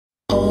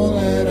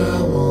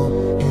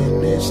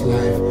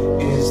life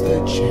is the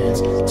chance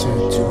to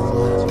do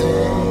my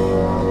thing.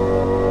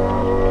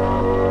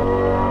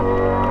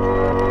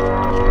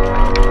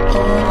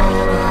 All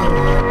that I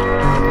want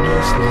in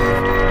this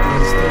life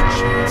is the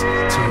chance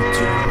to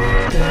do my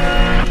thing.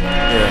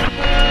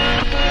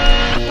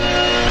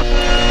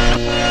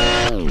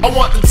 I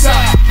want the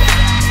top.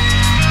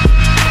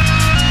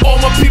 All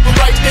my people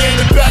right there in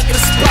the back of the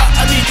spot,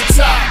 I need the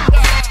top.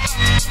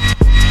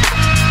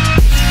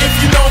 If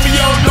you know me,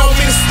 you don't know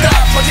me to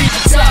stop, I need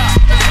the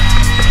top.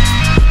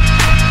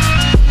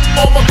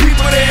 All my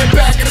people there in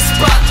back of the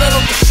spot, let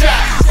them get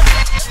shot.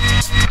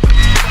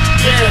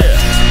 Yeah.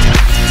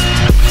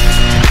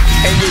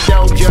 And you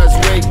don't just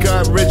wake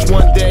up rich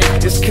one day.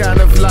 This kind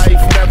of life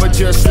never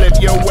just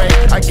slip your way.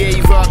 I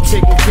gave up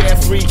taking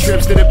carefree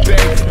trips to the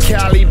Bay.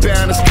 Cali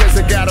bound is cause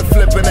I got a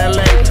flip in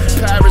LA.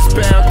 Paris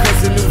bound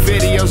cause the new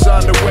video's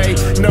on the way.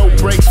 No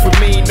breaks for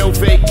me, no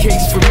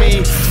vacations for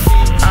me.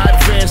 I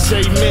advance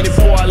every minute,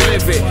 boy, I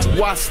live it.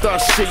 Why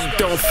start shit you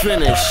don't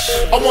finish?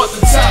 I want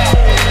the top.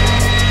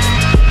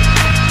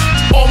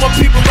 All my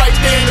people right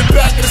there in the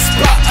back of the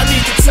spot, I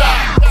need the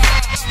top.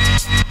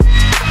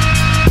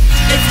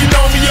 If you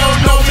know me, you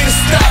don't know me to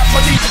stop, I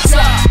need the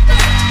top.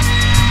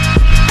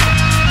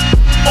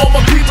 All my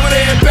people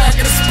there in back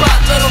of the spot,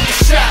 let them get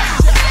shot.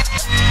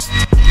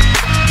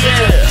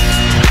 Yeah.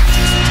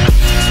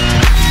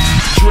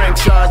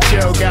 Drinks on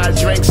chill, got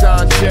drinks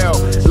on chill.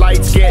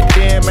 Lights get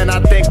dim and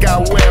I think I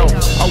will.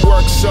 I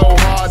work so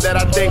hard that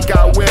I think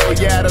I will.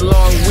 Yeah, the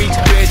long week,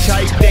 bitch, how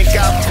you think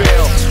I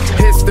feel?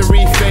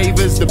 History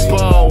favors the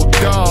bold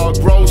dog.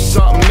 Roll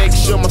something, make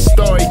sure my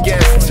story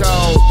gets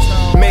told.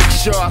 Make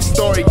sure our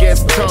story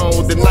gets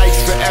told. The night's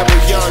forever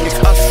young, it's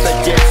us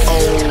that get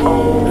old.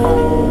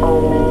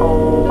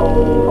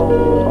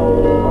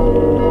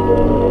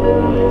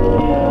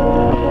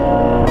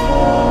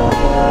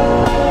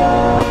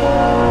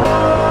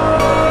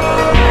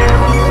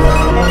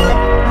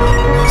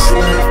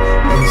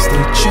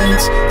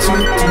 Chance to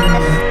do my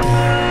thing.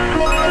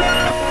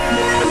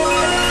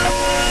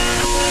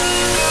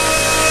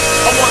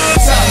 I want the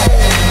top.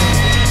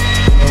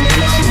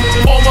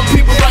 All my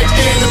people right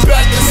there in the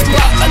back of the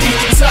spot, I need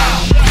the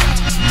top.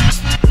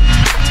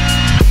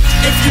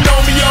 If you know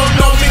me, you don't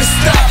know me to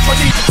stop, I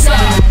need the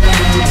top.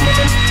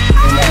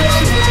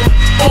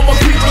 All my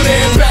people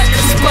there in back of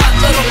the spot,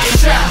 let them get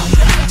shot.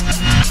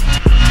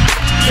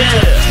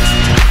 Yeah.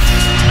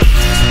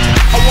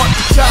 I want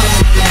the top,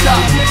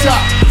 top,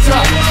 top,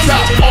 top,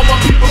 top. All my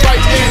people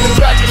right there in the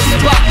back of the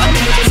spot, I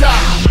need the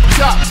top,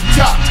 top,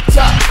 top,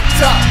 top,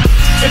 top.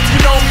 If you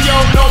know me, you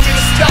don't know me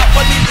to stop,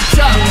 I need the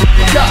top,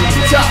 top,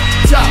 top,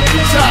 top,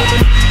 top.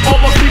 All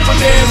my people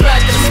there in back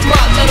of the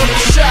spot, let them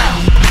get shot.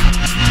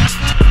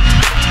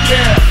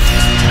 Yeah.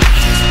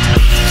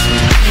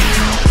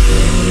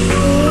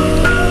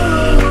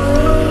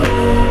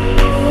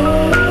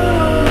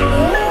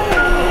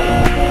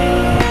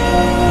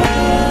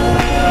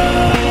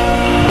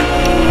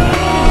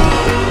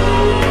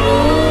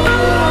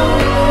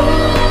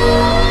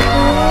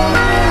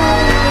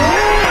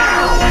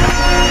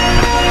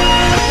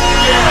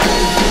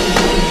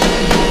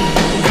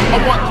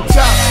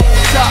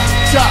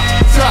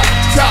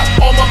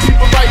 All my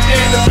people right there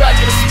in the back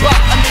of the spot,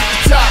 I need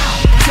the top,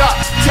 top,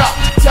 top,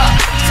 top,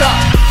 top.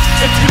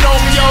 If you know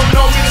me, you don't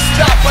know me to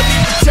stop, I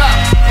need the top,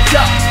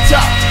 top,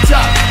 top,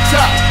 top,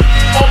 top.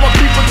 All my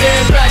people there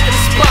in back of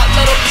the spot,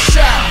 let them get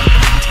shot.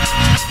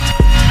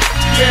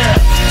 Yeah.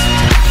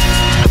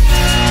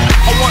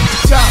 I want the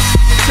top,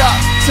 top,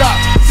 top,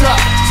 top,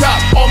 top.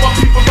 All my